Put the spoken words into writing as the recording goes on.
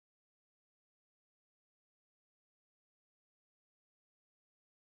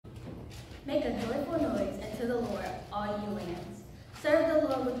Make a joyful noise unto the Lord, all you lands. Serve the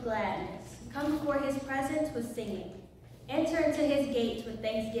Lord with gladness. Come before his presence with singing. Enter into his gates with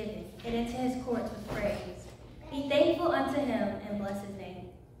thanksgiving, and into his courts with praise. Be thankful unto him, and bless his name.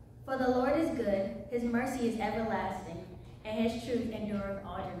 For the Lord is good, his mercy is everlasting, and his truth endureth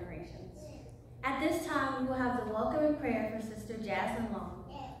all generations. At this time, we will have the welcome and prayer for Sister Jasmine Long,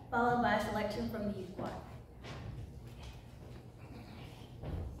 followed by a selection from the youth choir.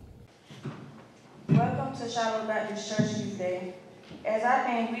 Welcome to Shiloh Baptist Church Youth Day. As our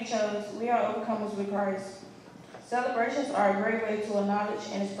theme we chose, we are overcomers with Christ. Celebrations are a great way to acknowledge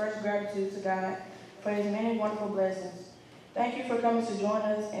and express gratitude to God for his many wonderful blessings. Thank you for coming to join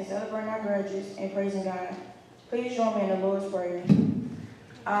us and celebrating our graduates and praising God. Please join me in the Lord's Prayer.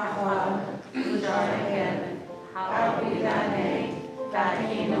 Our Father, which art in heaven, hallowed be thy name.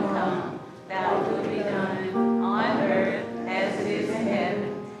 Thy kingdom come, thy will be done, on earth as it is in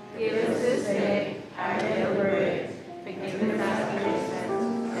heaven. Give us this day our daily bread. Forgive us our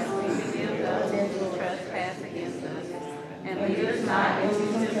trespasses, as we forgive those who trespass against us. And lead us not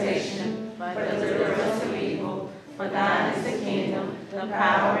into temptation, but deliver us from evil. For thine is the kingdom, the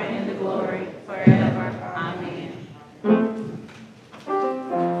power, and the glory, forever. Amen.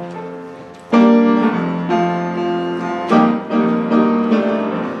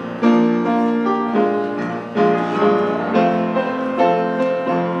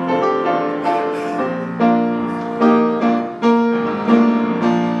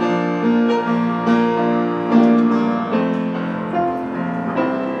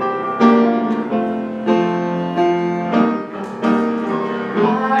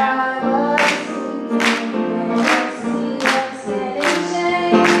 I was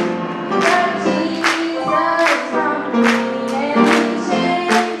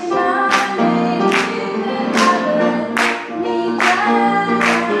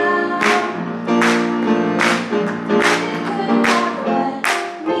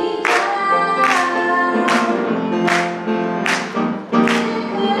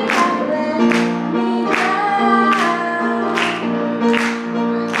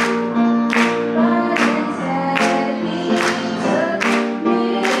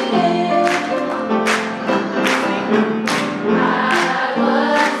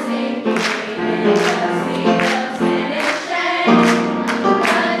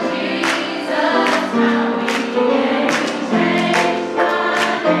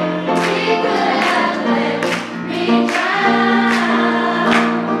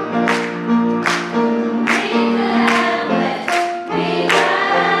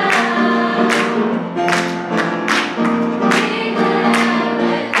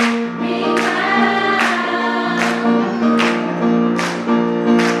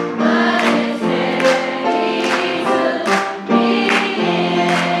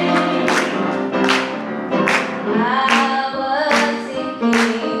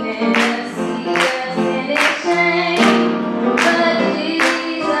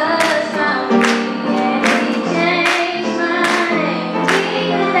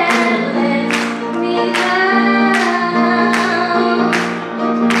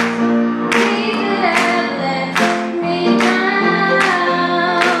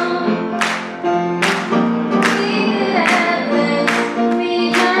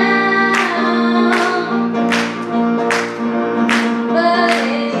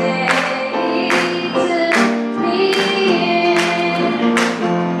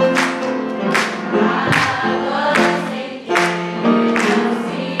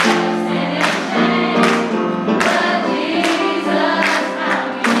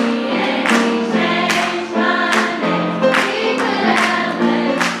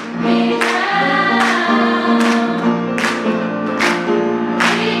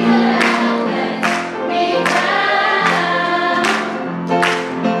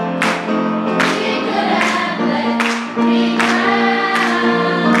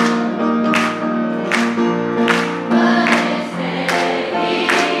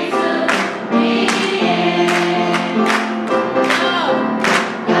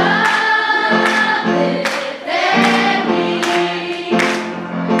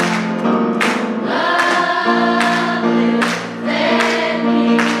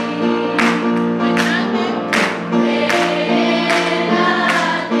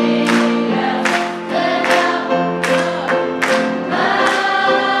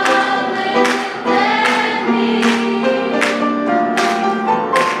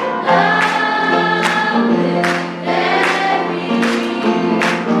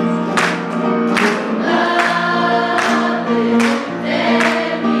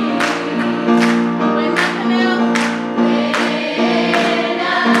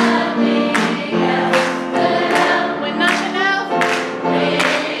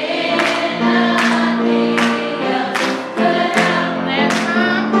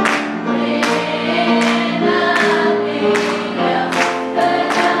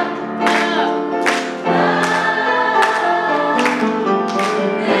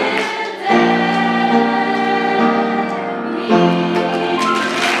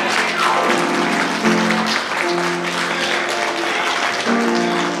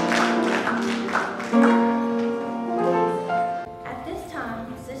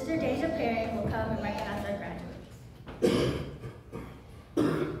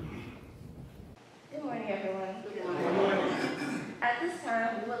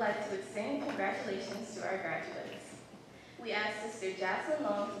graduates. We ask Sister Jocelyn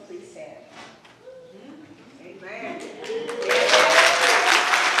Long to please stand. Amen.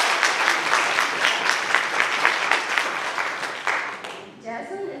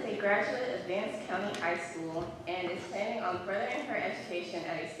 Jocelyn is a graduate of Vance County High School and is planning on furthering her education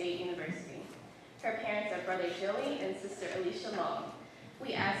at a state university. Her parents are Brother Joey and Sister Alicia Long.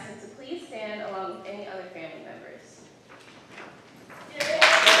 We ask them to please stand along with any other family members.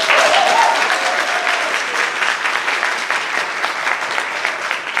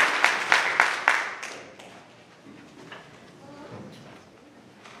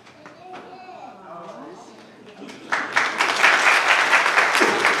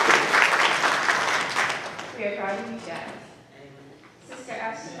 We are proud of you, Jazz. Sister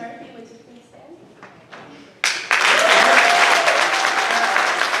Ashton Murphy, would you please stand?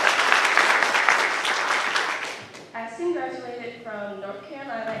 Ashton graduated from North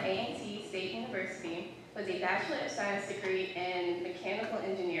Carolina A&T State University with a Bachelor of Science degree in Mechanical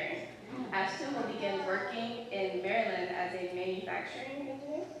Engineering. Ashton will begin working in Maryland as a manufacturing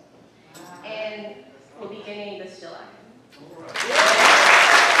engineer and will be beginning this July.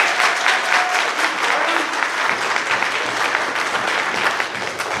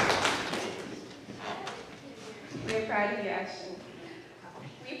 We are proud of you, Ashton.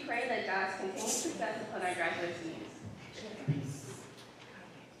 We pray that God's continued success upon our graduates'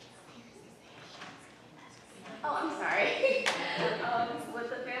 Oh, I'm sorry. Would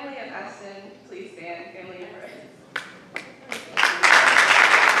the family of Ashton please stand, family and friends?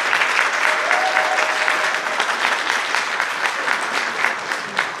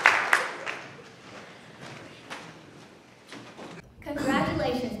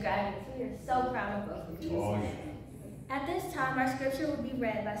 Congratulations, graduates. We are so proud of both of you. At this time, our scripture will be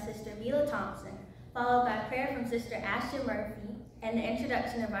read by Sister Mila Thompson, followed by prayer from Sister Ashton Murphy, and the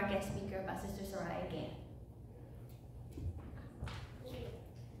introduction of our guest speaker by Sister Soraya again.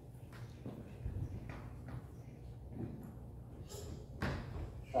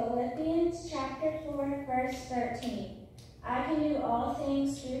 Philippians chapter 4, verse 13. I can do all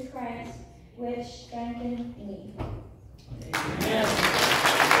things through Christ, which strengthens me. Amen.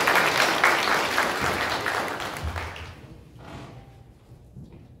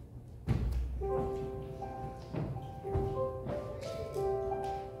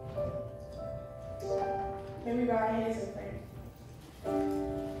 Let me bow our heads and pray.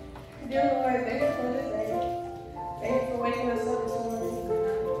 Dear Lord, thank you for this day. Thank you for waking us up this morning.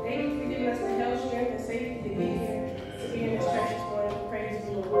 Thank you for giving us the health, strength, and safety to be here, to be in this church this morning. Praise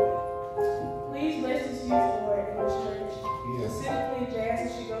you, Lord. Please bless this youth, Lord, in this church. Specifically, Jazz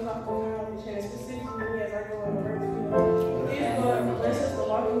as she goes off to college, and specifically me as I go on the work field. Please, Lord, bless us to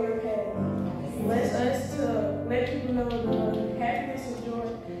walk in your path. Bless us to let people know the happiness and joy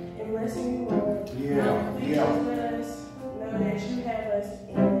in blessing you, Lord. Please just let us know that you have us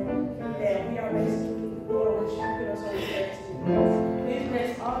and that we are basically doing what you put us on this earth to do. Please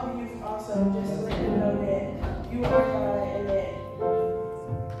bless all the youth also, just to let them know that you are God and that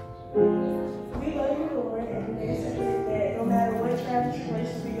we love you, Lord, and basically that no matter what trials and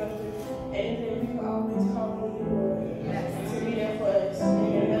tribulations we go through, and that we can always call on you, Lord, to be there for us,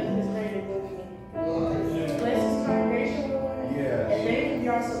 and nothing is greater than you. Bless this congregation, Lord, and they can be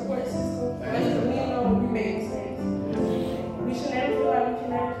our support system. Bless them, we know we make mistakes. We should never feel like we can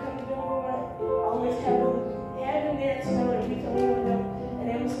never come to them, Lord. Always have them there to know that we can live with them, and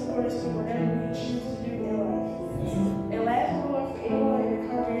they will support us through whatever we choose to do in life. And last, Lord, for anyone in the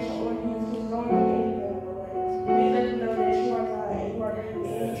congregation or youth who's going through anything, Lord, please let them know that you are God and you are greater than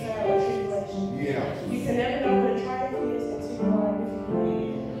any trial or tribulation. You can never know what a triumph is until you are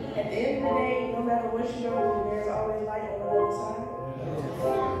defeated. At the end of the day, no matter what you go through, there's always light on the other side.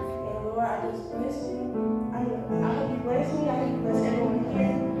 And Lord, I just bless you. I hope you bless me. I hope you bless everyone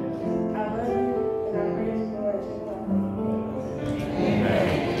here. I love you, and I praise you, Lord. Amen.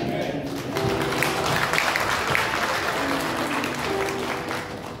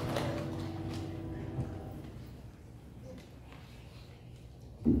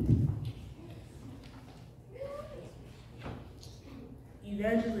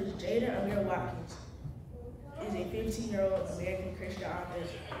 Evangelist Jayden Watkins is a 15-year-old American Christian author,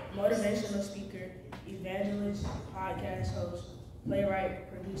 motivational speaker, evangelist, podcast host, playwright,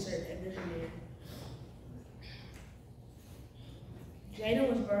 producer, and visionary. Jayden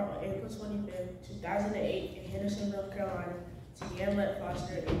was born on April 25, 2008 in Henderson, North Carolina, to Yamlet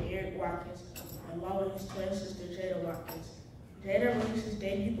Foster and Eric Watkins, along with his twin sister, Jayden Watkins. Jayden released his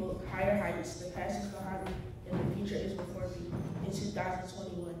debut book, Higher Heights, The Past is Behind Me, and the Future is Before Me, in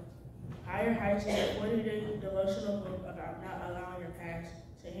 2021. Higher Heights is a 40-day devotional book about not allowing your past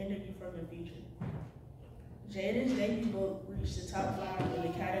to hinder you from the future. Jayden's debut book reached the top 5 in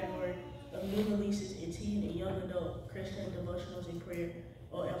the category of new releases in teen and young adult Christian devotionals and prayer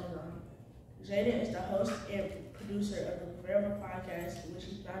on Amazon. Jayden is the host and producer of the Forever Podcast, which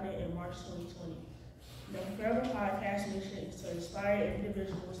he founded in March 2020. The Forever Podcast mission is to inspire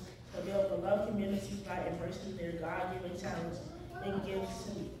individuals to build beloved communities by embracing their God-given talents and gifts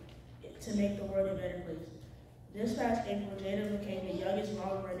to make the world a better place. This past April, Jayden became the youngest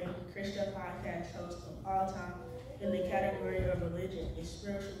long-running Christian podcast host of all time in the category of religion and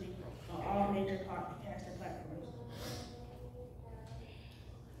spirituality on all major podcasting platforms.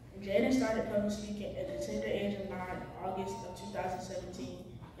 Jayden started public speaking at the tender age of 9 in August of 2017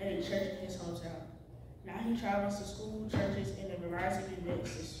 at a church in his hometown. Now he travels to school, churches, and a variety of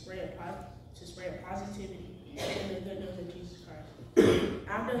events to spread positivity and the good news of Jesus Christ.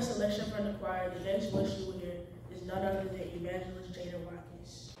 After a selection from the choir, the next voice you will hear is none other than evangelist Jayden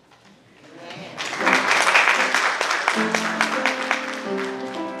Watkins.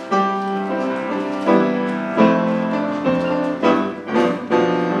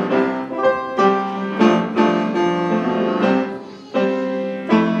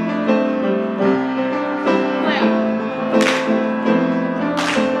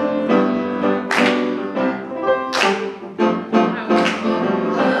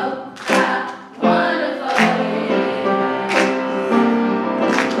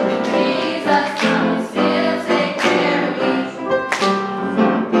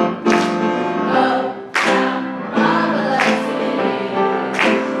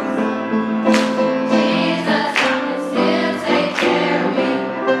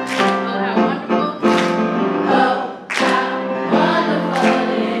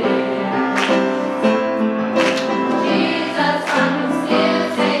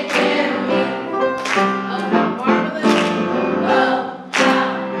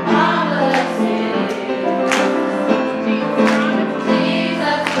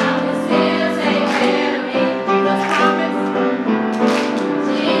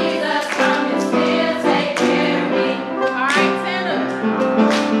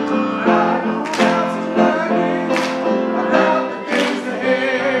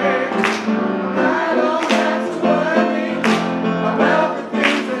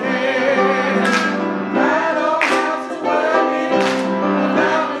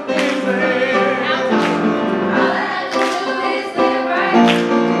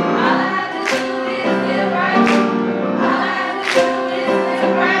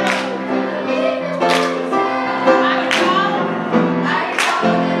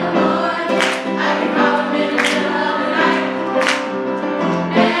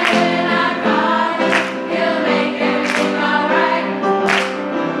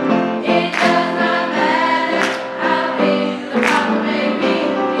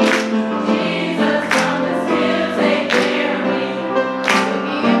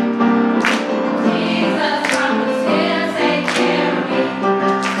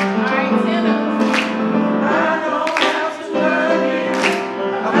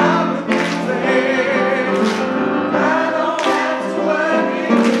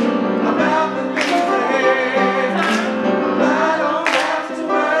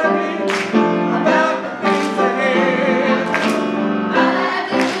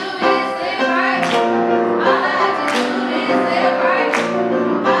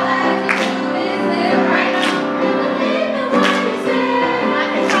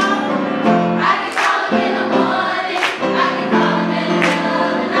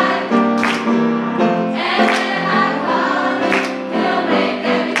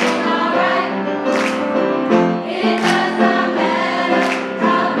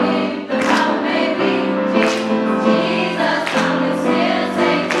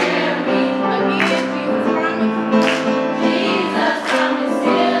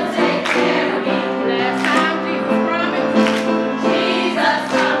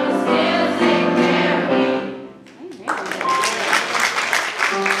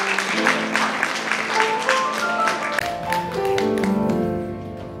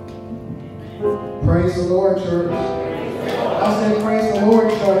 Praise the Lord, church. I said, praise the Lord,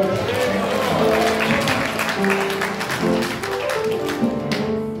 church.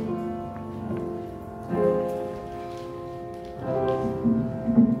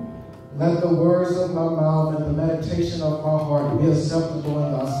 Let the words of my mouth and the meditation of my heart be acceptable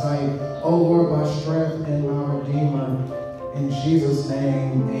in thy sight, O Lord, my strength and my redeemer. In Jesus'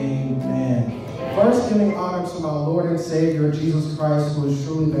 name, amen. First, giving honor to my Lord and Savior, Jesus Christ, who is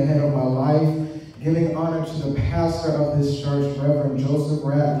truly the head of my life. Giving honor to the pastor of this church, Reverend Joseph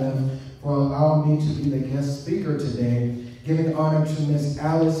Ratliff, for allowing me to be the guest speaker today. Giving honor to Ms.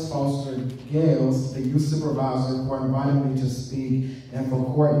 Alice Foster Gales, the youth supervisor, for inviting me to speak and for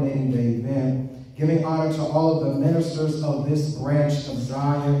coordinating the event. Giving honor to all of the ministers of this branch of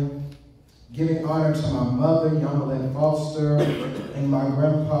Zion. Giving honor to my mother, Yamalet Foster, and my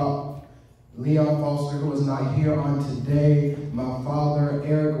grandpa, Leon Foster, who is not here on today, my father,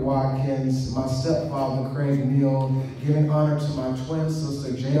 Eric Watkins, my stepfather, Craig Neal, giving honor to my twin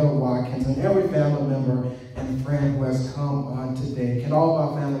sister, Jayden Watkins, and every family member and friend who has come on today. Can all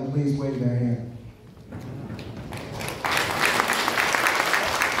my family please wave their hand?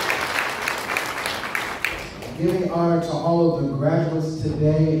 Giving honor to all of the graduates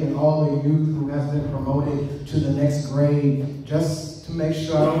today and all the youth who has been promoted to the next grade, just to make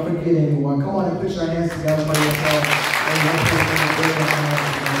sure I don't forget anyone. Come on and put your hands together for yourself.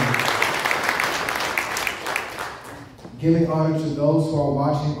 Giving honor to those who are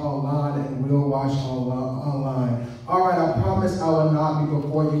watching online and will watch online. All right, I promise I will not be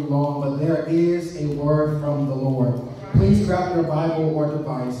before you long, but there is a word from the Lord. Please grab your Bible or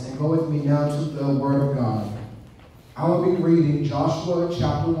device and go with me now to the Word of God. I will be reading Joshua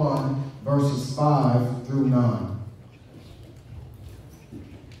chapter 1, verses 5 through 9.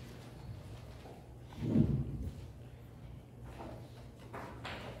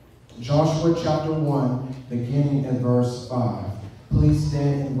 Joshua chapter 1, beginning at verse 5. Please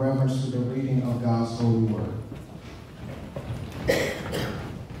stand in reverence to the reading of God's holy word.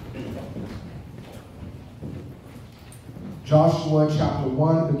 Joshua chapter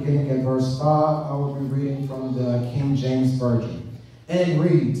 1, beginning at verse 5. I will be reading from the King James Version. And it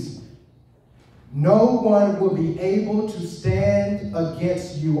reads, "No one will be able to stand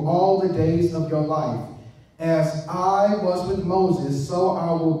against you all the days of your life. As I was with Moses, so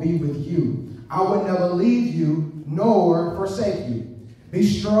I will be with you. I will never leave you nor forsake you. Be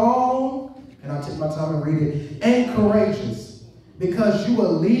strong," and I'll take my time and read it, "and courageous, because you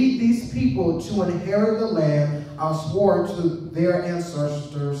will lead these people to inherit the land I swore to their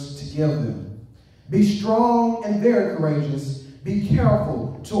ancestors to give them. Be strong and very courageous. Be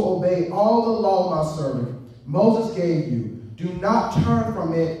careful to obey all the law my servant Moses gave you. Do not turn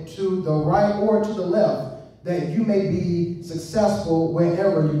from it to the right or to the left, that you may be successful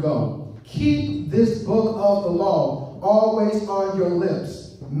wherever you go. Keep this book of the law always on your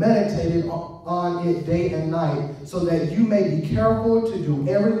lips. Meditate on it day and night, so that you may be careful to do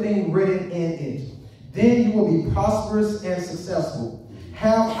everything written in it. Then you will be prosperous and successful.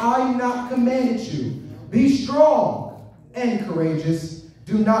 Have I not commanded you? Be strong and courageous.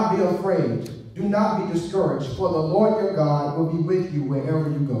 Do not be afraid. Do not be discouraged, for the Lord your God will be with you wherever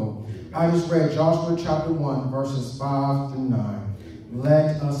you go." I just read Joshua chapter 1, verses 5 through 9.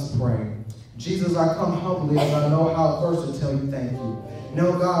 Let us pray. Jesus, I come humbly as I know how first to tell you thank you.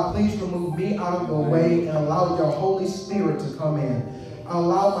 Now, God, please remove me out of the way and allow your Holy Spirit to come in.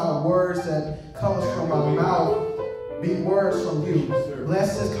 Allow my words that comes from my mouth be words from you.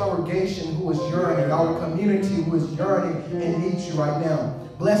 Bless this congregation who is yearning, our community who is yearning and needs you right now.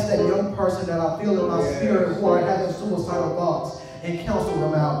 Bless that young person that I feel in my spirit who are having suicidal thoughts, and counsel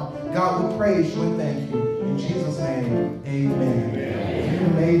them out. God, we praise you and thank you. In Jesus' name, amen. You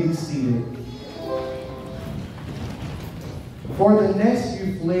may be seated. For the next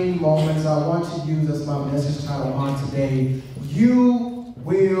few fleeting moments, I want to use as my message title on today, You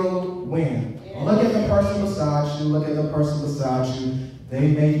Will Win. Look at the person beside you. Look at the person beside you.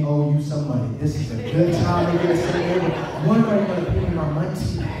 They may owe you some money. This is a good time to get a neighbor. When are you going to give me my money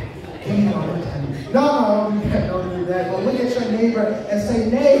back? Give me my money. No, don't do that. Don't do that. But look at your neighbor and say,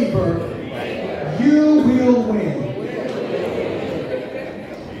 neighbor, you will win.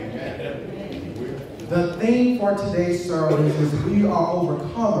 The theme for today's service is we are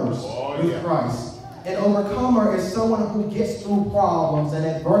overcomers with Christ. An overcomer is someone who gets through problems and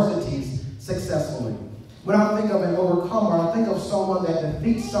adversities successfully. When I think of an overcomer, I think of someone that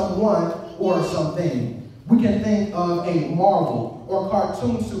defeats someone or something. We can think of a Marvel or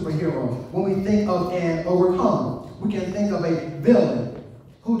cartoon superhero when we think of an overcomer. We can think of a villain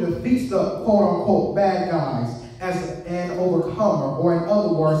who defeats the quote-unquote bad guys as an overcomer, or in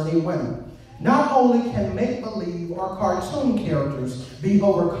other words, a winner. Not only can make-believe or cartoon characters be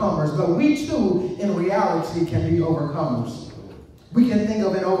overcomers, but we too, in reality, can be overcomers. We can think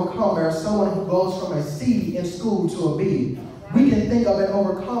of an overcomer as someone who goes from a C in school to a B. We can think of an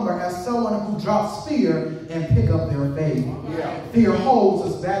overcomer as someone who drops fear and pick up their faith. Fear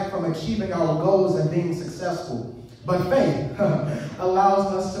holds us back from achieving our goals and being successful. But faith allows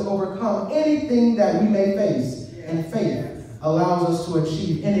us to overcome anything that we may face. And faith allows us to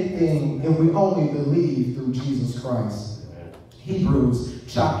achieve anything if we only believe through Jesus Christ. Hebrews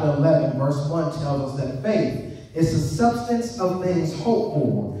chapter 11 verse 1 tells us that faith It's the substance of things hoped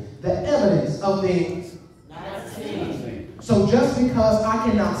for, the evidence of things Not seen. So just because I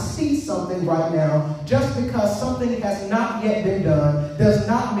cannot see something right now, just because something has not yet been done, does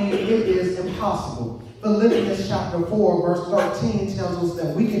not mean it is impossible. Philippians chapter 4, verse 13 tells us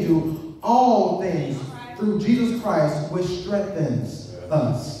that we can do all things through Jesus Christ, which strengthens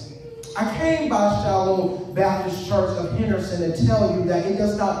us. I came by Shiloh Baptist Church of Henderson to tell you that it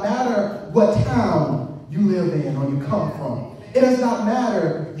does not matter what town you live in or you come from. It does not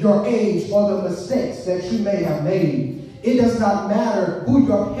matter your age or the mistakes that you may have made. It does not matter who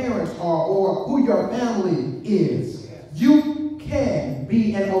your parents are or who your family is. You can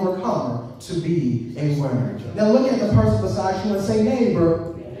be an overcomer to be a winner. Now look at the person beside you and say,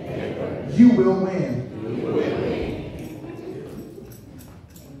 neighbor, you will win.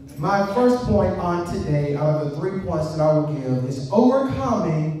 My first point on today, out of the 3 points that I will give, is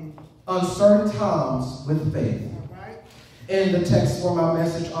overcoming uncertain times with faith. In the text for my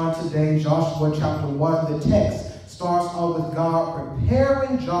message on today, Joshua chapter 1, the text starts off with God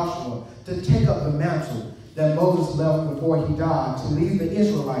preparing Joshua to take up the mantle that Moses left before he died to lead the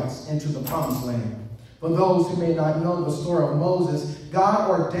Israelites into the promised land. For those who may not know the story of Moses, God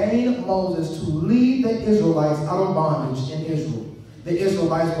ordained Moses to lead the Israelites out of bondage in Israel. The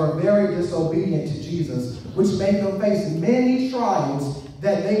Israelites were very disobedient to Jesus, which made them face many trials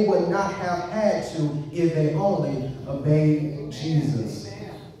that they would not have had to if they only obeyed Jesus.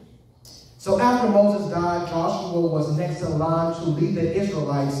 So after Moses died, Joshua was next in line to lead the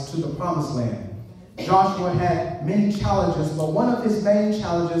Israelites to the promised land. Joshua had many challenges, but one of his main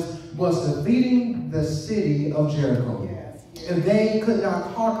challenges was defeating the city of Jericho. If they could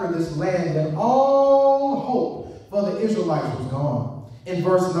not conquer this land, then all hope for the Israelites was gone. In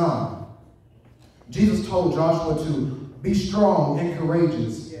verse 9, Jesus told Joshua to be strong and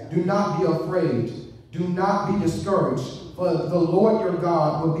courageous. Do not be afraid. Do not be discouraged. For the Lord your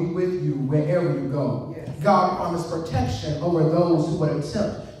God will be with you wherever you go. God promised protection over those who would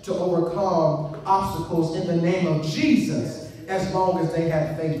attempt to overcome obstacles in the name of Jesus, as long as they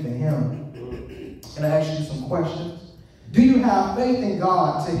had faith in him. Can I ask you some questions? Do you have faith in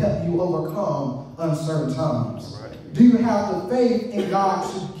God to help you overcome uncertain times? Do you have the faith in God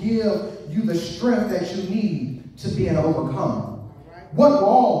to give you the strength that you need to be an overcomer? What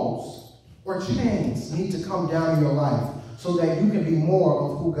walls or chains need to come down in your life so that you can be more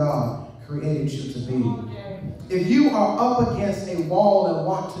of who God created you to be? If you are up against a wall and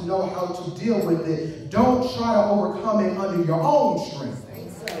want to know how to deal with it, don't try to overcome it under your own strength.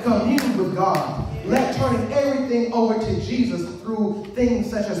 Commune with God. Let turning everything over to Jesus through things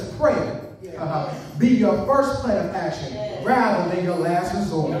such as prayer be your first plan of action rather than your last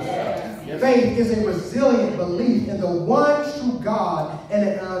resort. Faith is a resilient belief in the one true God and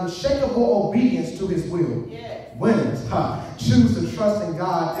an unshakable obedience to his will. Winners choose to trust in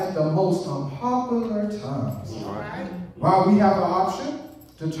God at the most unpopular times. While we have the option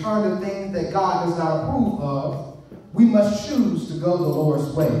to turn to things that God does not approve of, we must choose to go the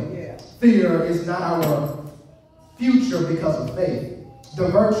Lord's way. Fear is not our future because of faith. The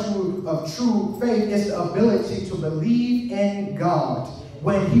virtue of true faith is the ability to believe in God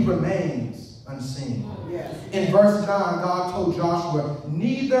when he remains unseen. In verse 9, God told Joshua,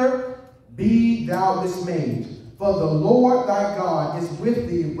 neither be thou dismayed, for the Lord thy God is with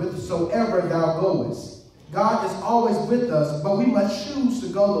thee whithersoever thou goest. God is always with us, but we must choose to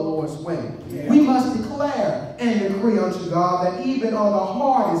go the Lord's way. We must declare and decree unto God that even on the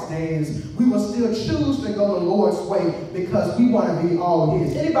hardest days, we will still choose to go the Lord's way because we want to be all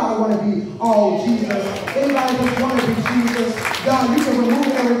his. Anybody want to be all Jesus? Anybody just want to be Jesus? God, you can remove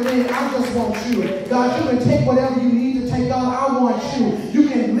everything. I just want you. God, you can take whatever you need to take. God, I want you. You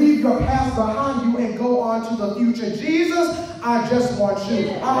can leave your past behind you and go on to the future. Jesus, I just want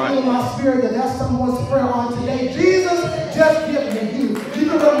you. I feel in my spirit that that's someone's prayer on today. Jesus, just give me you. You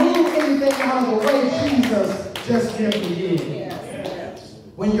can remove anything out of the way. Jesus, just give me you.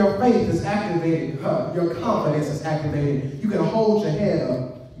 When your faith is activated, your confidence is activated, you can hold your head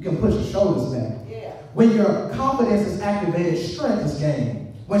up. You can put your shoulders back. When your confidence is activated, strength is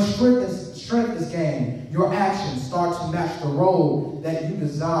gained. When strength is gained, your actions start to match the road that you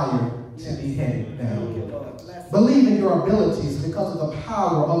desire to be headed down. Believe in your abilities because of the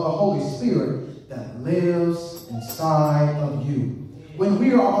power of the Holy Spirit that lives inside of you. When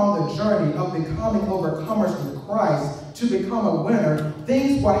we are on the journey of becoming overcomers with Christ to become a winner,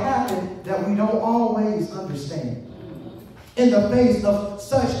 things will happen that we don't always understand. In the face of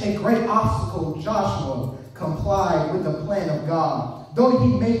such a great obstacle, Joshua complied with the plan of God. Though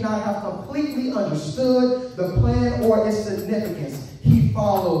he may not have completely understood the plan or its significance, he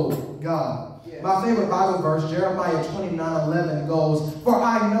followed God. My favorite Bible verse, Jeremiah 29:11 goes, "For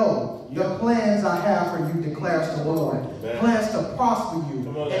I know the plans I have for you, declares the Lord. Plans to prosper you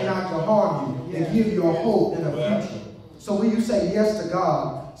and not to harm you, and give you a hope and a future." So will you say yes to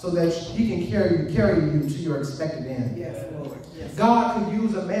God so that he can carry you to your expected end? Yes, Lord. Yes. God could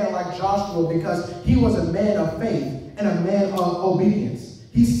use a man like Joshua because he was a man of faith and a man of obedience.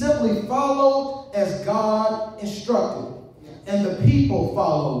 He simply followed as God instructed, and the people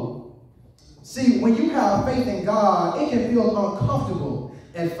followed. See, when you have faith in God, it can feel uncomfortable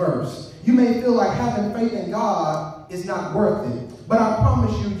at first. You may feel like having faith in God is not worth it. But I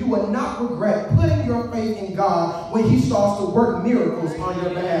promise you, you will not regret putting your faith in God when he starts to work miracles on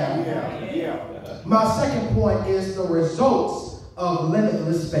your behalf. My second point is the results of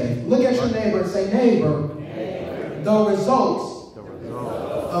limitless faith. Look at your neighbor and say, neighbor, the results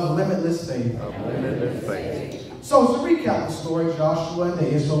of limitless faith. So to recap the story, Joshua and the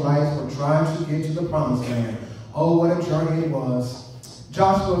Israelites were trying to get to the promised land. Oh, what a journey it was.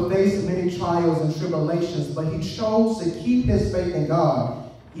 Joshua faced many trials and tribulations, but he chose to keep his faith in God,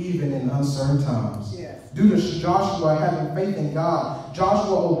 even in uncertain times. Yes. Due to Joshua having faith in God,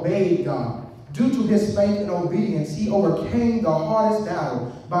 Joshua obeyed God. Due to his faith and obedience, he overcame the hardest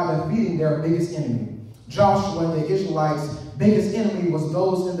battle by defeating their biggest enemy. Joshua and the Israelites' biggest enemy was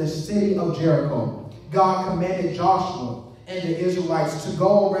those in the city of Jericho. God commanded Joshua and the Israelites to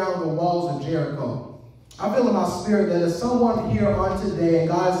go around the walls of Jericho. I feel in my spirit that if someone here on today and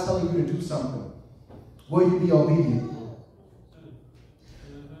God is telling you to do something, will you be obedient?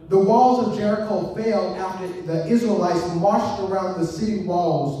 The walls of Jericho fell after the Israelites marched around the city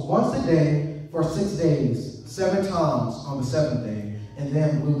walls once a day for 6 days, 7 times on the 7th day, and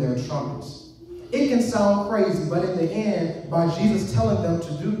then blew their trumpets. It can sound crazy, but in the end, by Jesus telling them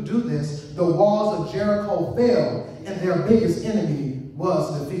to do this, the walls of Jericho fell, and their biggest enemy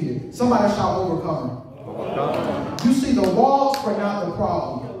was defeated. Somebody shout, overcomer. You see, the walls were not the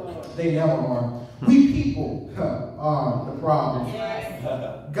problem. They never are. We people are the problem.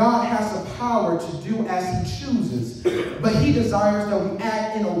 God has the power to do as he chooses, but he desires that we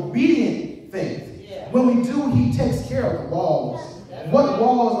act in obedient faith. When we do, he takes care of the walls. What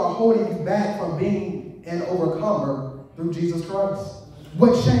walls are holding you back from being an overcomer through Jesus Christ?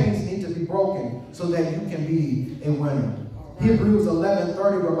 What chains need to be broken so that you can be a winner? Hebrews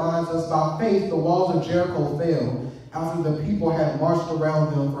 11:30 reminds us, by faith the walls of Jericho fell after the people had marched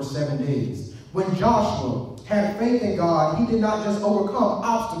around them for 7 days. When Joshua had faith in God, he did not just overcome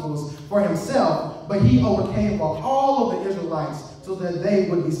obstacles for himself, but he overcame for all of the Israelites so that they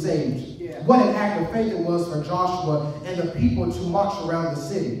would be saved. What an act of faith it was for Joshua and the people to march around the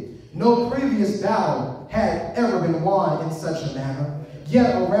city. No previous battle had ever been won in such a manner.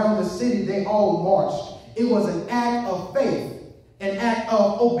 Yet around the city they all marched. It was an act of faith, an act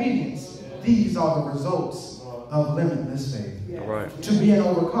of obedience. These are the results of limitless faith. Right. To be an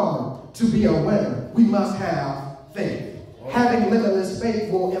overcomer, to be a winner, we must have faith. Having limitless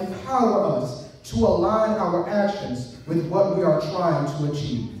faith will empower us to align our actions with what we are trying to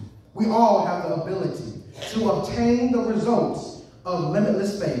achieve. We all have the ability to obtain the results of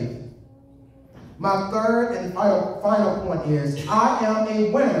limitless faith. My third and final point is, I am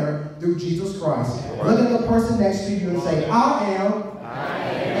a winner through Jesus Christ. Look at the person next to you and say, I am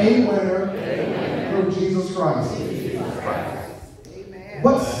a winner through Jesus Christ.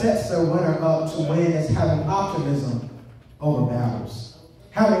 What sets a winner up to win is having optimism over battles.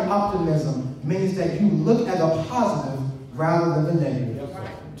 Having optimism means that you look at the positive rather than the negative.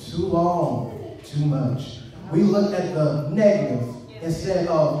 Too long, too much. We look at the negative instead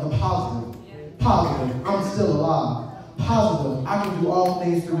of the positive. Positive, I'm still alive. Positive, I can do all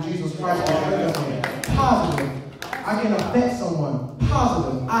things through Jesus Christ. Positive, I can affect someone.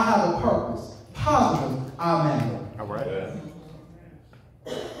 Positive, I have a purpose. Positive, I matter. All right.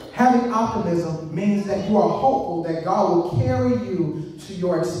 Having optimism means that you are hopeful that God will carry you to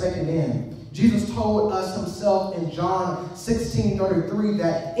your expected end. Jesus told us himself in John 16:33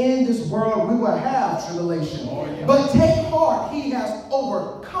 that in this world we will have tribulation. But take heart, he has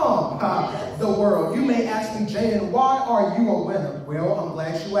overcome the world. You may ask me, Jayden, why are you a winner? Well, I'm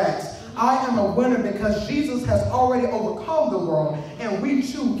glad you asked. I am a winner because Jesus has already overcome the world, and we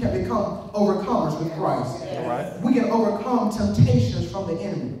too can become overcomers with Christ. We can overcome temptations from the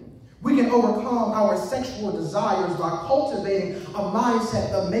enemy. We can overcome our sexual desires by cultivating a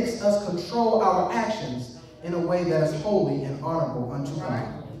mindset that makes us control our actions in a way that is holy and honorable unto God.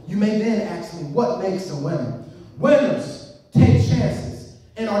 You may then ask me, what makes a winner? Winners take chances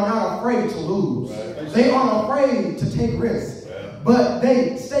and are not afraid to lose. They aren't afraid to take risks, but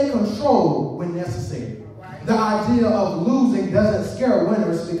they stay controlled when necessary. The idea of losing doesn't scare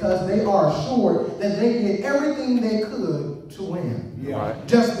winners because they are assured that they did everything they could to win. Yeah.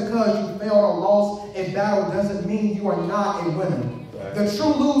 Just because you failed or lost a battle doesn't mean you are not a winner. The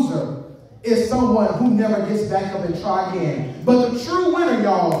true loser is someone who never gets back up and try again. But the true winner,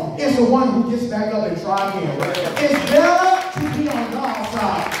 y'all, is the one who gets back up and try again. It's better to be on God's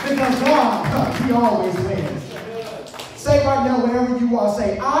side because God, He always wins. Say right now, wherever you are,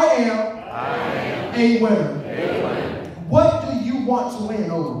 say, I am a winner. What do you want to win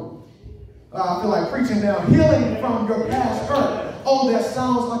over? I feel like preaching now. Healing from your past hurt. Oh, that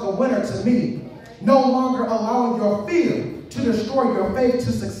sounds like a winner to me. No longer allowing your fear to destroy your faith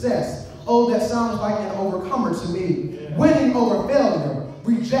to success. Oh, that sounds like an overcomer to me. Winning over failure,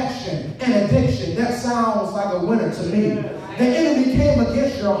 rejection, and addiction. That sounds like a winner to me. The enemy came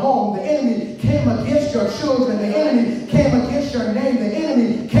against your home. The enemy came against your children. The enemy came against your name. The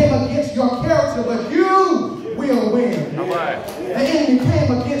enemy came against your character. But you will win. All right. The enemy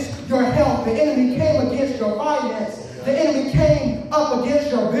came against your health. The enemy came against your finance. The enemy came up against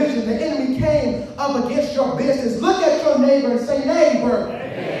your vision. The enemy came up against your business. Look at your neighbor and say, neighbor,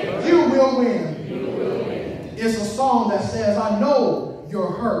 you will win. You will win. It's a song that says, I know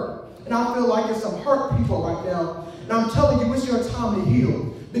you're hurt. And I feel like there's some hurt people right now. And I'm telling you, it's your time to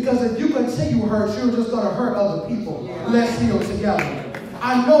heal. Because if you continue hurt, you're just going to hurt other people. Let's heal together.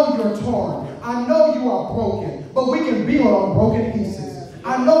 I know you're torn. I know you are broken. But we can build on broken pieces.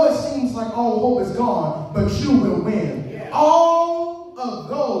 I know it seems like all hope is gone, but you will win. All of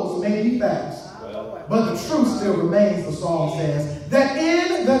those may be facts, but the truth still remains, the song says, that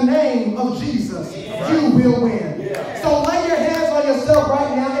in the name of Jesus, you will win. So lay your hands on yourself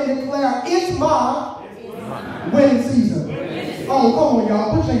right now and declare, it's my winning season. Oh, come on,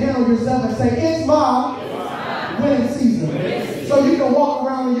 y'all. Put your hand on yourself and say, it's my winning season. So you can walk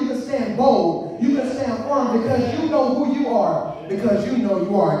around and you can stand bold. You can stand firm because you know who you are. Because you know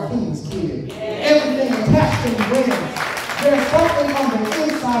you are a king's kid. Everything attached to you wins. There's something on the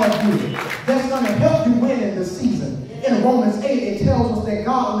inside of you that's going to help you win in this season. In Romans 8, it tells us that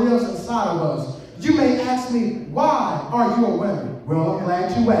God lives inside of us. You may ask me, why are you a winner? Well, I'm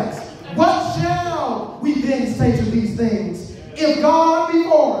glad you asked. What shall we then say to these things? If God be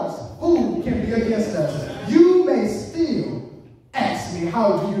for us, who can be against us? You may still ask me,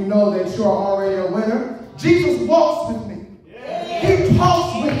 how do you know that you're already a winner? Jesus walks with me. He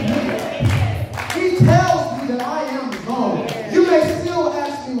talks with me. He tells me that I am his own. You may still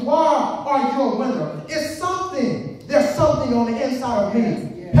ask me, why are you a winner? It's something. There's something on the inside of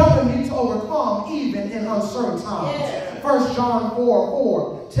me helping me to overcome even in uncertain times. 1 John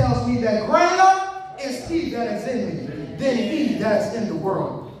 4:4 tells me that greater is he that is in me than he that is in the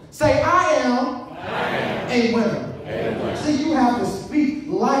world. Say, I am a winner. See, you have to speak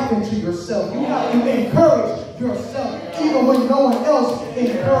life into yourself. You have to encourage yourself even when no one else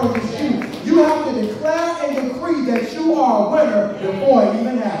encourages you. You have to declare and decree that you are a winner before it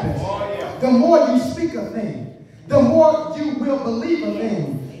even happens. The more you speak a thing, the more you will believe a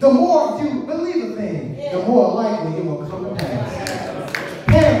thing. The more you believe a thing, the more likely it will come to pass.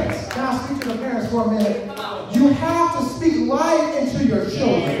 Parents, can I speak to the parents for a minute? You have to speak life into your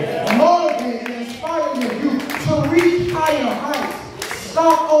children. Motivate and inspire your youth to reach higher heights.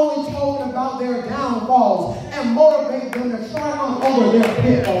 Stop only talking about their downfalls and motivate them to triumph over their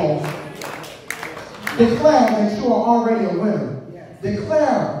pitfalls. Declare that you are already a winner.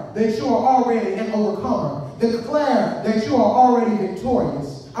 Declare that you are already an overcomer. Declare that you are already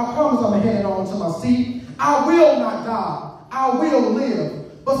victorious. I promise I'm heading on to my seat. I will not die. I will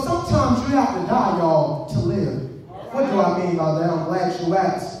live. But sometimes you have to die, y'all, to live. What do I mean by that? I'm glad you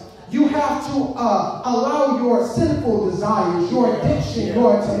asked. You have to allow your sinful desires, your addiction,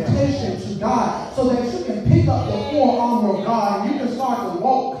 your temptation to die so that you can pick up the full armor of God and you can start to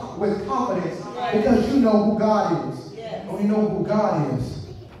walk with confidence because you know who God is. When you know who God is,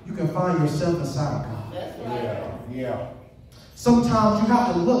 you can find yourself inside of God. Yeah. Sometimes you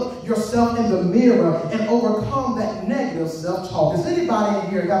have to look yourself in the mirror and overcome that negative self-talk. Has anybody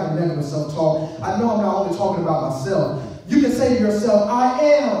in here got a negative self-talk? I know I'm not only talking about myself. You can say to yourself, I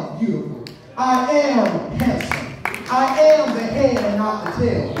am beautiful. I am handsome. I am the head and not the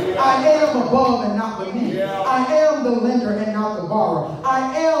tail. I am above and not beneath. I am the lender and not the borrower.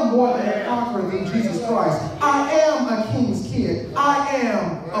 I am more than a conqueror through Jesus Christ. I am a king's kid. I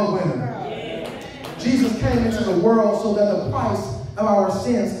am a winner. Jesus came into the world so that the price of our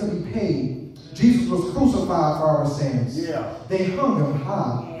sins could be paid. Jesus was crucified for our sins. They hung him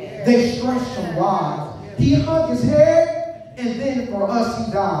high. They stretched him wide. He hung his head, and then for us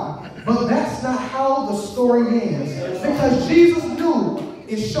he died. But that's not how the story ends. Because Jesus knew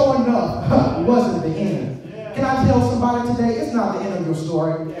it sure enough wasn't the end. Can I tell somebody today, it's not the end of your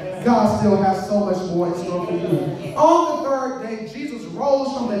story. God still has so much more in store for you. On the third day, Jesus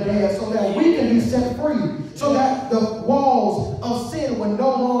rose from the dead so that we can be set free, so that the walls of sin would no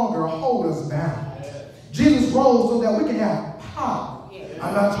longer hold us bound. Jesus rose so that we can have power.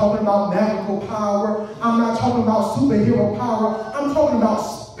 I'm not talking about magical power. I'm not talking about superhero power. I'm talking about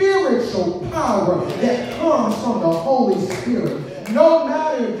spiritual power that comes from the Holy Spirit. No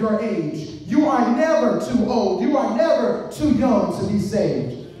matter your age, you are never too old. You are never too young to be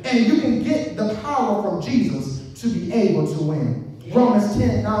saved. And you can get the power from Jesus to be able to win. Romans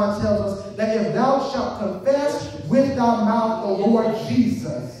 10:9 tells us that if thou shalt confess with thy mouth the Lord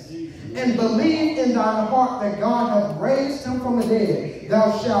Jesus and believe in thine heart that God hath raised him from the dead,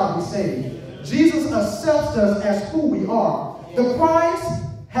 thou shalt be saved. Jesus accepts us as who we are. The price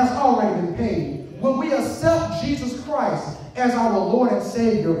has already been paid. When we accept Jesus Christ as our Lord and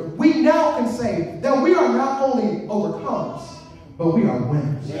Savior, we now can say that we are not only overcomers, but we are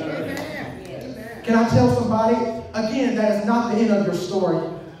winners. Can I tell somebody, again, that is not the end of your story,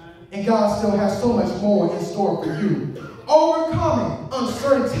 and God still has so much more in store for you. Overcoming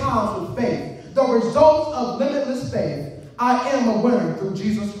uncertain times with faith, the results of limitless faith. I am a winner through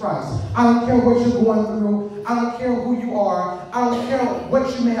Jesus Christ. I don't care what you're going through. I don't care who you are. I don't care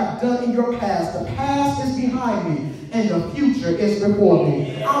what you may have done in your past. The past is behind me, and the future is before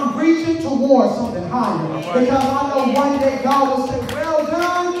me. I'm reaching towards something higher, because I know one day God will say, well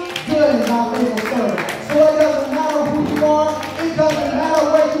done, good and my faithful servant. So it doesn't matter who you are. It doesn't matter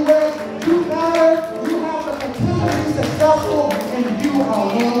where you live. You matter. You have the potential to be successful, and you are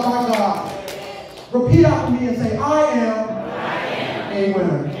loved by God. Repeat after me and say, I am a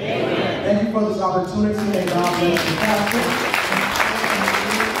winner. Amen. Thank you for this opportunity. May God bless you, Pastor.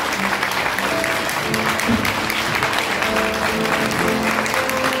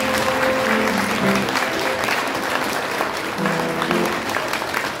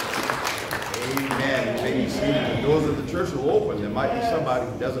 The doors of the church will open. There might be somebody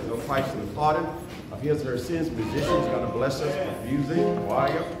who doesn't know Christ in the pardon of his or her sins. Musicians going to bless us with music,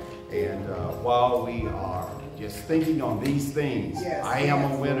 choir, and while we are just thinking on these things, I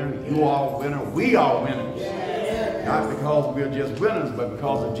am a winner, you are a winner, we are winners. Not because we're just winners, but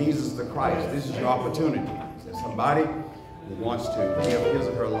because of Jesus the Christ. This is your opportunity. There's somebody who wants to give his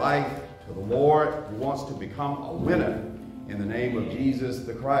or her life to the Lord, who wants to become a winner. In the name of Jesus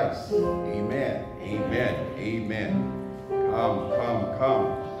the Christ. Amen. Amen. Amen. Come, come,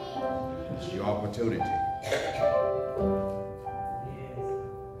 come. It's your opportunity.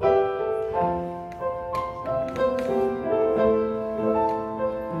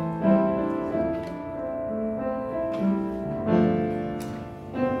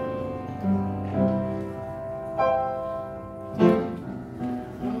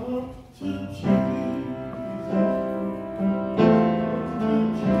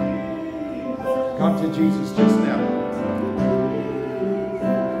 Come to Jesus just now.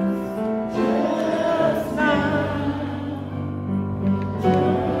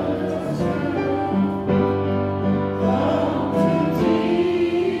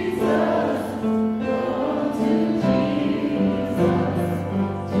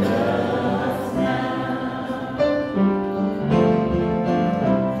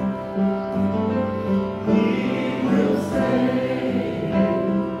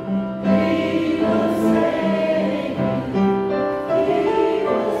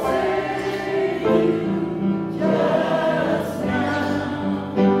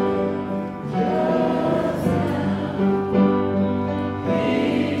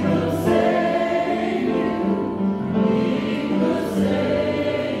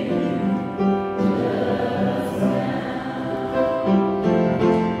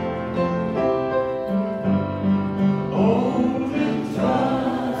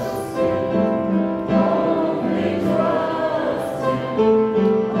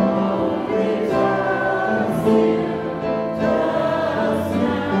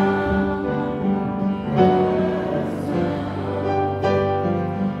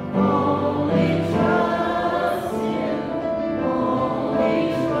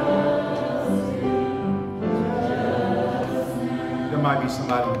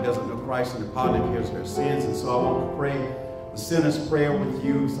 Somebody who doesn't know Christ and the pardon of his or her sins, and so I want to pray the sinner's prayer with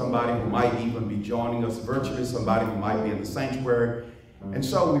you. Somebody who might even be joining us virtually, somebody who might be in the sanctuary. And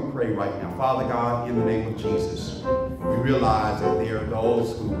so we pray right now. Father God, in the name of Jesus, we realize that there are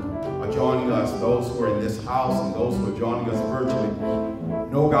those who are joining us, those who are in this house, and those who are joining us virtually.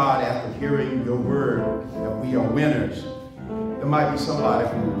 Know, God, after hearing your word, that we are winners. There might be somebody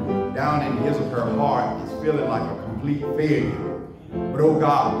who, down in his or her heart, is feeling like a complete failure. But, oh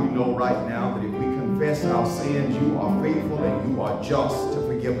God, we know right now that if we confess confess our sins, you are faithful and you are just to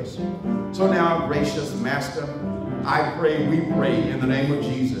forgive us. So now, gracious Master, I pray, we pray in the name of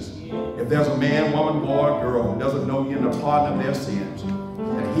Jesus. If there's a man, woman, boy, or girl who doesn't know you and the pardon of their sins,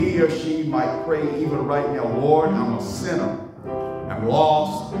 that he or she might pray even right now, Lord, I'm a sinner. I'm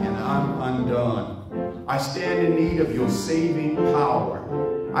lost and I'm undone. I stand in need of your saving power.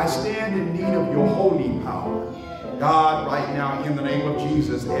 I stand in need of your holy power. God, right now, in the name of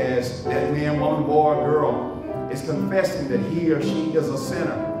Jesus, as that man, woman, boy, or girl is confessing that he or she is a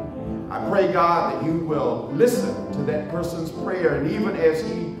sinner, I pray, God, that you will listen to that person's prayer. And even as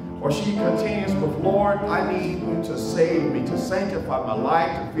he or she continues with, Lord, I need you to save me, to sanctify my life,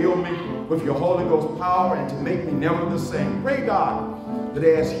 to fill me with your Holy Ghost power, and to make me never the same. Pray, God, that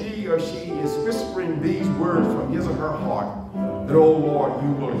as he or she is whispering these words from his or her heart, that, oh Lord, you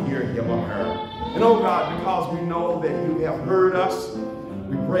will hear him or her. And oh God, because we know that you have heard us,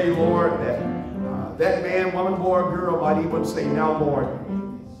 we pray, Lord, that that man, woman, boy, or girl might even say, now, Lord,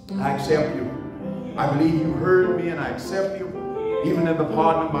 I accept you. I believe you heard me and I accept you. Even in the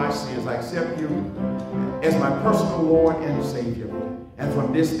pardon of my sins, I accept you as my personal Lord and Savior. And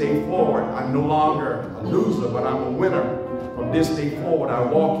from this day forward, I'm no longer a loser, but I'm a winner. From this day forward, I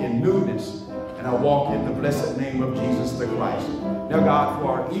walk in newness, and I walk in the blessed name of Jesus the Christ. Now, God,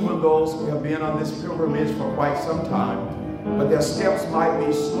 for even those who have been on this pilgrimage for quite some time, but their steps might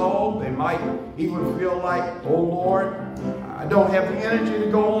be slow, they might even feel like, oh Lord, I don't have the energy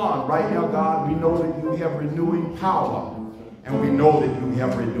to go on. Right now, God, we know that you have renewing power, and we know that you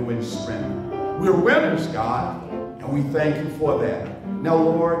have renewing strength. We're winners, God, and we thank you for that. Now,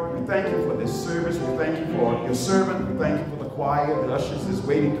 Lord, we thank you for this service. We thank you for your servant. We thank you for the choir that ushers this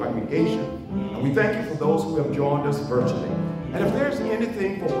waiting congregation. And we thank you for those who have joined us virtually. And if there's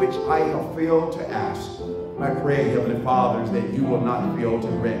anything for which I have failed to ask, my prayer, Heavenly Father, is that you will not fail to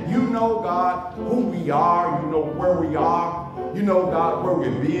grant. You know, God, who we are. You know where we are. You know, God, where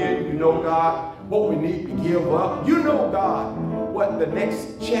we've been. You know, God, what we need to give up. You know, God, what the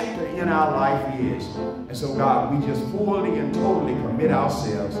next chapter in our life is. And so, God, we just fully and totally commit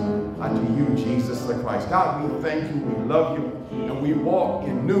ourselves unto you, Jesus the Christ. God, we thank you, we love you, and we walk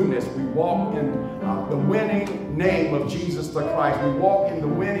in newness. We walk in the winning name of Jesus the Christ. We walk in the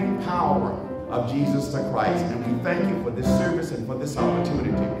winning power of Jesus the Christ. And we thank you for this service and for this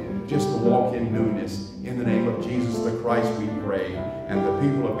opportunity just to walk in newness. In the name of Jesus the Christ we pray. And the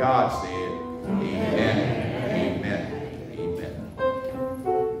people of God said, amen. Amen. Amen.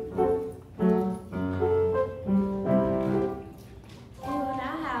 We will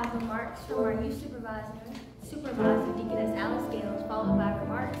now have remarks from our youth supervisor, Deaconess Alice Gales, followed by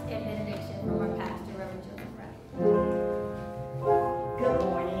remarks and benediction from our pastor, Reverend Joseph Ratliff. Good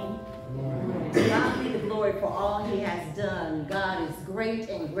morning. God be the glory for all he has done. God is great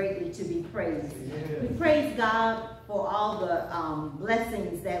and greatly to be praised. We praise God for all the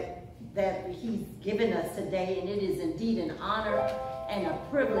blessings that he's given us today, and it is indeed an honor and a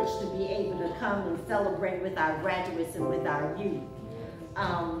privilege to be able to come and celebrate with our graduates and with our youth.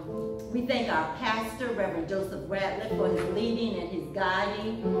 We thank our pastor, Reverend Joseph Ratliff, for his leading and his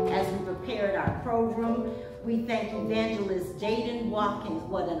guiding as we prepared our program. We thank Evangelist Jayden Watkins.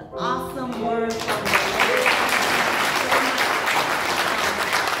 What an awesome word from the Lord.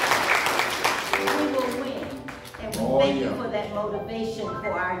 We will win. And we thank you for that motivation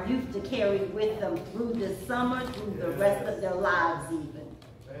for our youth to carry with them through this summer, through the rest of their lives even.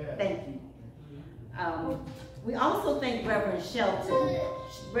 Thank you. We also thank Reverend Shelton.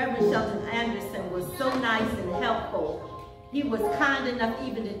 Reverend Shelton Anderson was so nice and helpful. He was kind enough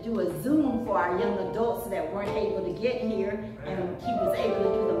even to do a Zoom for our young adults that weren't able to get here, and he was able to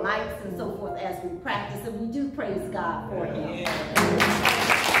do the mics and so forth as we practice, and we do praise God for him.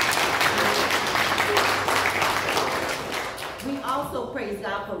 We also praise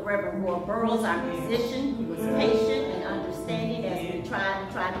God for Reverend Roy Burrows, our musician, who was patient and understanding as we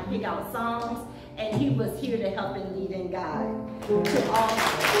tried to pick out songs, and he was here to help and lead and guide.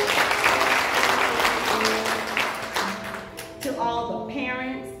 To all the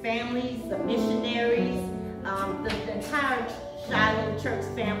parents, families, the missionaries, the entire Shiloh Church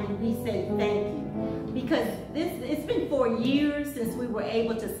family, we say thank you. Because it's been 4 years since we were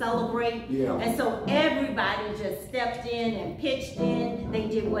able to celebrate. Yeah. And so everybody just stepped in and pitched in. They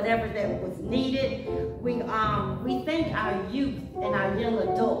did whatever that was needed. We thank our youth and our young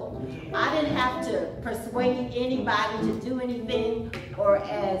adults. I didn't have to persuade anybody to do anything, or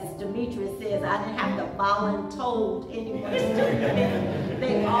as Demetrius says, I didn't have to voluntold anyone to do anything.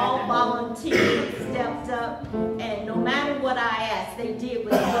 They all volunteered, stepped up, and no matter what I asked, they did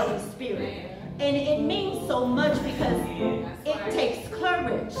with the Holy Spirit. And it means so much because it takes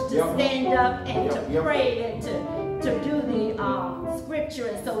courage to stand up and to pray and to do the scripture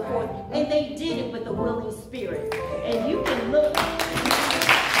and so forth. And they did it with a willing spirit. And you can look.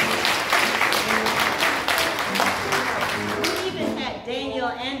 We even had Daniel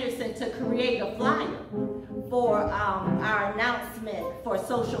Anderson to create a flyer for our announcement for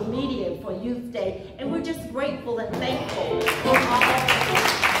social media for Youth Day. And we're just grateful and thankful for all.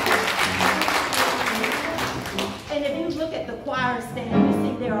 And if you look at the choir stand, you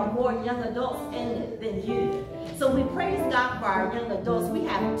see there are more young adults in it than youth. So we praise God for our young adults. We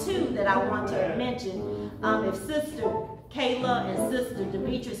have two that I want to mention. If Sister Kayla and Sister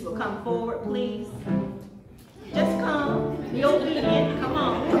Demetrius will come forward, please. Just come. Be obedient. Come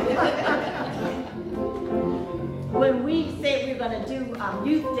on. When we said we were going to do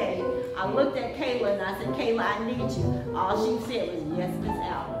Youth Day, I looked at Kayla and I said, Kayla, I need you. All she said was, yes, Miss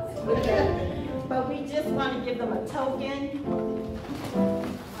Alice. But we just want to give them a token,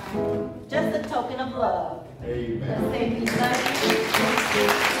 just a token of love. Amen. Let's say we love you.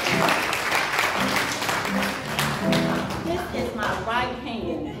 This is my right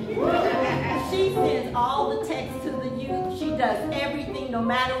hand. She sends all the texts to the youth. She does everything, no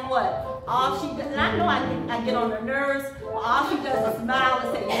matter what. All she does, and I know I get on her nerves, but all she does is smile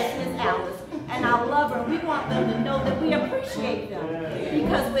and say, yes, Miss Alice. And I love her. We want them to know that we appreciate them.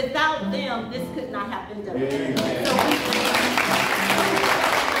 Because without them, this could not have been done.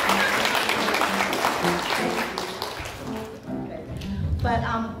 But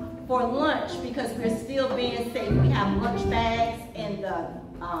for lunch, because we're still being safe, we have lunch bags in the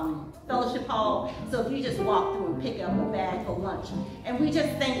fellowship hall. So if you just walk through and pick up a bag for lunch. And we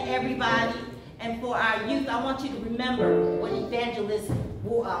just thank everybody. And for our youth, I want you to remember what Evangelist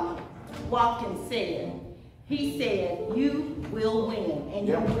Watkins said. He said, you will win, and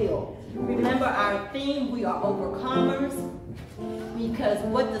you will. Remember our theme, we are overcomers, because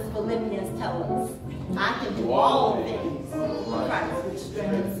what does Philippians tell us? I can do all things through Christ, which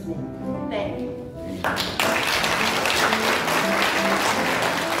strengthens me. Thank you.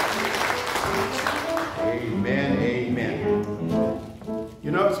 Amen, amen. You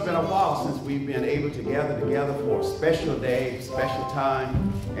know, it's been a while since we've been able to gather together for a special day, special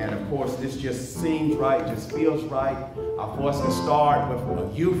time. And of course, this just seems right, just feels right for us to start with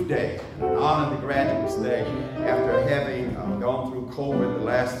a Youth Day, an honor the graduates day, after having gone through COVID the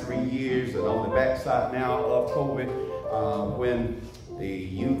last 3 years and on the backside now of COVID, when the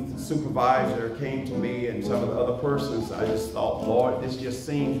youth supervisor came to me and some of the other persons, I just thought, Lord, this just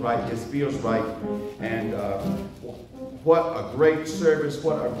seems right, this feels right. And what a great service,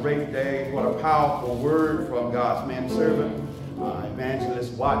 what a great day, what a powerful word from God's manservant,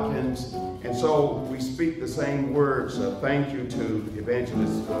 Evangelist Watkins. And so we speak the same words. Thank you to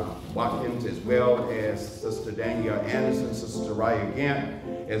Evangelist Watkins, as well as Sister Danielle Anderson, Sister Raya Gant,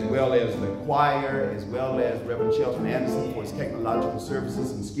 as well as the choir, as well as Reverend Shelton Anderson for his technological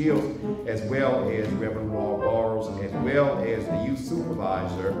services and skills, as well as Reverend Wall Barrows, as well as the youth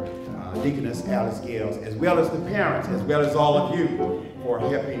supervisor, Deaconess Alice Gales, as well as the parents, as well as all of you for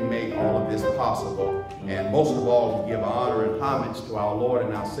helping make all of this possible. And most of all, we give honor and homage to our Lord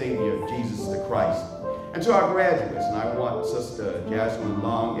and our Savior, Jesus the Christ. And to our graduates, and I want Sister Jasmine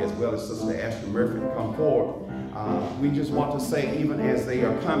Long, as well as Sister Ashley Murphy to come forward. We just want to say, even as they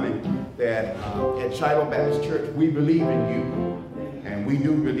are coming, that at Shiloh Baptist Church, we believe in you. And we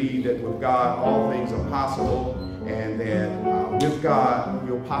do believe that with God, all things are possible. And that with God,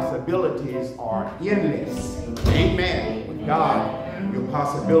 your possibilities are endless. Amen. With God, your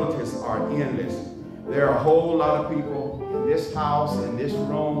possibilities are endless. There are a whole lot of people in this house, in this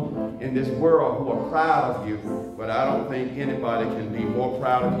room, in this world who are proud of you, but I don't think anybody can be more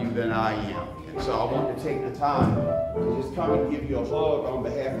proud of you than I am. And so I want to take the time to just come and give you a hug on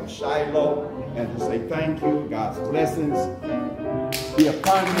behalf of Shiloh and to say thank you, God's blessings be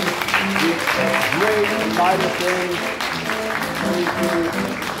upon you. It's great and mighty things. Thank you.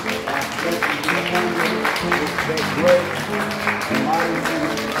 Blessings be upon you. It's great and mighty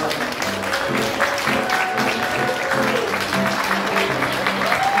things.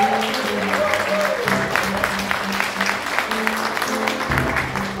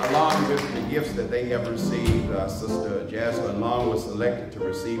 Along with the gifts that they have received, Sister Jasmine Long was selected to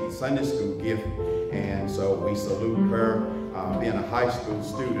receive the Sunday school gift, and so we salute her. Being a high school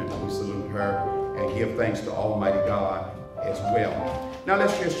student, we salute her and give thanks to Almighty God as well. Now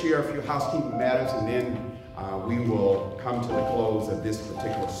let's just share a few housekeeping matters, and then we will come to the close of this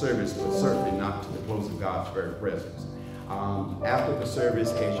particular service, but certainly not to the close of God's very presence. After the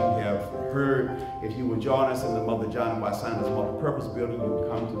service, as you have heard, if you would join us in the Mother John and White Sanders Multipurpose Building, you would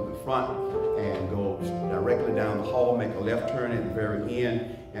come to the front and go directly down the hall, make a left turn at the very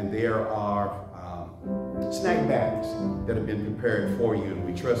end, and there are snack bags that have been prepared for you, and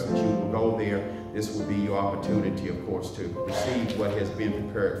we trust that you will go there. This will be your opportunity, of course, to receive what has been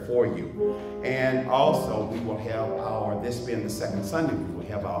prepared for you. And also, we will have this being the second Sunday, we will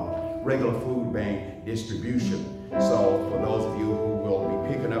have our regular food bank distribution. So for those of you who will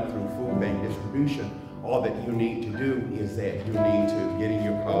be picking up through food bank distribution, all that you need to do is that you need to get in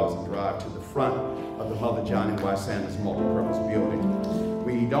your cars and drive to the front of the Mother Johnny Y. Sanders Multipurpose Building.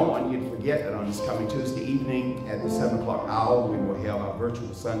 We don't want you to forget that on this coming Tuesday evening at the 7 o'clock hour, we will have our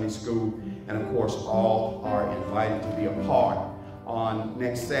virtual Sunday school, and of course all are invited to be a part. On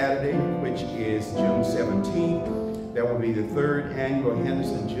next Saturday, which is June 17th, that will be the 3rd annual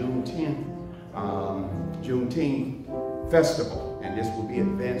Henderson Juneteenth Festival, and this will be at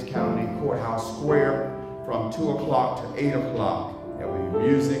Vance County Courthouse Square from 2 o'clock to 8 o'clock. There will be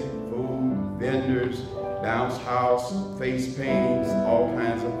music, food, vendors, bounce house, face paintings, all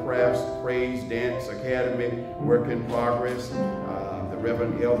kinds of crafts, praise, dance, academy, work in progress. The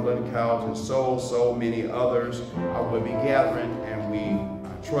Reverend Evelyn Cowles and so many others will be gathering, and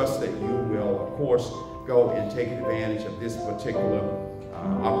we trust that you will, of course, go and take advantage of this particular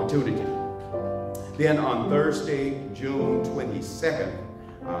opportunity. Then on Thursday, June 22nd,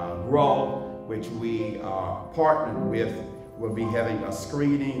 Grow, which we are partnered with, will be having a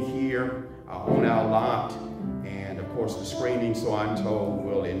screening here on our lot. And of course, the screening, so I'm told,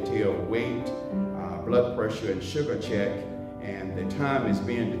 will entail weight, blood pressure, and sugar check. And the time is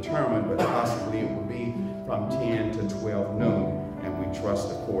being determined, but possibly it will be from 10 to 12 noon. And we trust,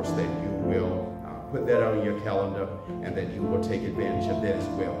 of course, that you will put that on your calendar and that you will take advantage of that as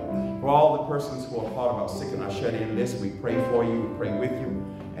well. For all the persons who are part of our sick and our shut-in list, we pray for you, we pray with you.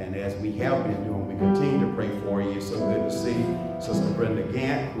 And as we have been doing, we continue to pray for you. It's so good to see Sister Brenda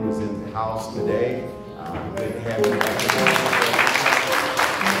Gant, who is in the house today. Good to have you back.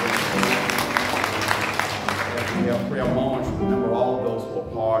 We have prayer moments. Remember all of those who are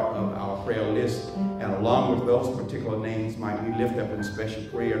part of our prayer list. And along with those particular names, might we lift up in special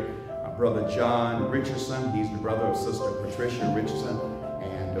prayer Brother John Richardson. He's the brother of Sister Patricia Richardson.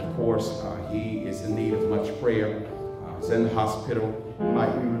 And of course, he is in need of much prayer. He's in the hospital.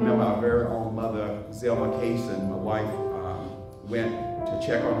 Might we remember our very own mother, Zelma Kaysen. My wife went to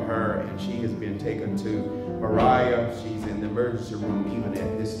check on her, and she has been taken to Mariah. She's in the emergency room even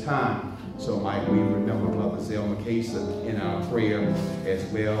at this time. So might we remember Mother Zelma Kaysen in our prayer, as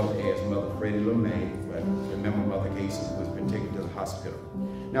well as Mother Freddie LeMay. But remember Mother Kaysen, who has been taken to the hospital.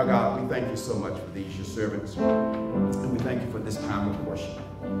 Now, God, we thank you so much for these, your servants, and we thank you for this time of worship.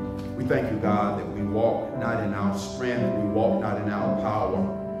 We thank you, God, that we walk not in our strength, we walk not in our power,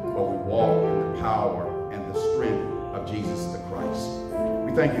 but we walk in the power and the strength of Jesus the Christ.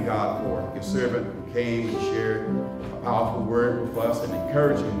 We thank you, God, for your servant who came and shared a powerful word with us, an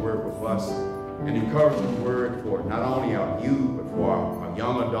encouraging word with us, an encouraging word for not only our youth, but for our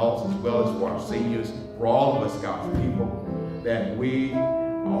young adults, as well as for our seniors, for all of us, God's people, that we are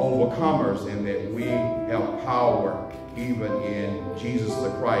overcomers and that we have power even in Jesus the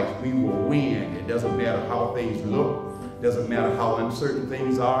Christ. We will win. It doesn't matter how things look. It doesn't matter how uncertain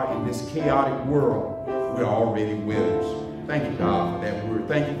things are in this chaotic world. We're already winners. Thank you, God, for that word.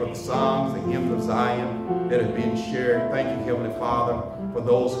 Thank you for the songs, the hymns of Zion that have been shared. Thank you, Heavenly Father, for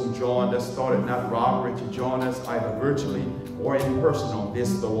those who joined us, thought it not robbery to join us either virtually or in person on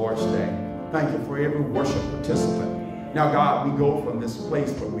this, the Lord's Day. Thank you for every worship participant. Now, God, we go from this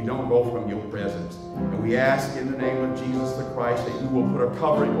place, but we don't go from your presence. And we ask in the name of Jesus the Christ that you will put a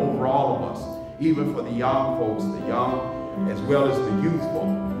covering over all of us, even for the young folks, the young as well as the youthful.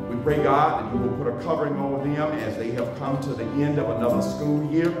 We pray, God, that you will put a covering over them as they have come to the end of another school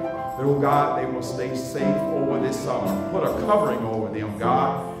year. That, oh God, they will stay safe over this summer. Put a covering over them,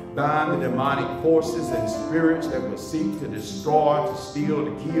 God. Bind the demonic forces and spirits that will seek to destroy, to steal,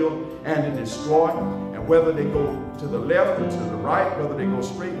 to kill, and to destroy. And whether they go to the left or to the right, whether they go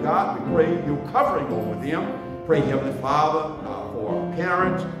straight, God, we pray your covering over them. Pray, Heavenly Father, for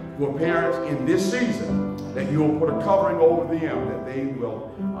parents in this season, that you will put a covering over them, that they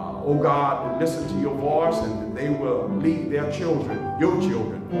will, oh God, listen to your voice, and that they will lead their children, your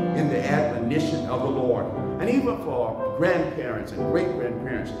children, in the admonition of the Lord. And even for grandparents and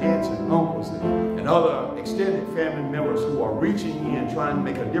great-grandparents, aunts and uncles, and other extended family members who are reaching in, trying to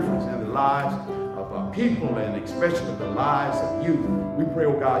make a difference in the lives of people, and especially the lives of youth. We pray,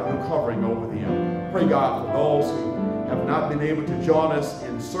 oh God, your covering over them. Pray, God, for those who have not been able to join us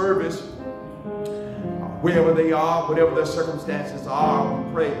in service wherever they are, whatever their circumstances are.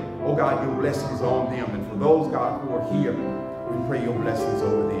 We pray, oh God, your blessings on them. And for those, God, who are here, we pray your blessings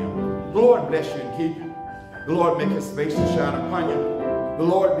over them. The Lord bless you and keep you. The Lord make his face to shine upon you. The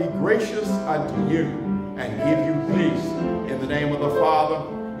Lord be gracious unto you and give you peace. In the name of the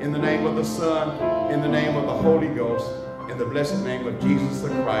Father, in the name of the Son, in the name of the Holy Ghost, in the blessed name of Jesus the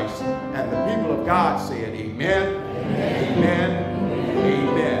Christ. And the people of God said, amen, amen,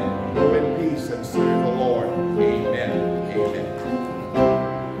 amen. Go in peace and serve the Lord. Amen, amen.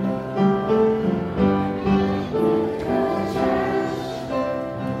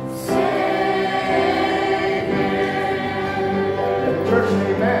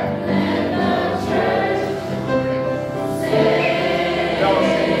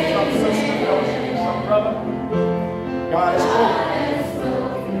 God is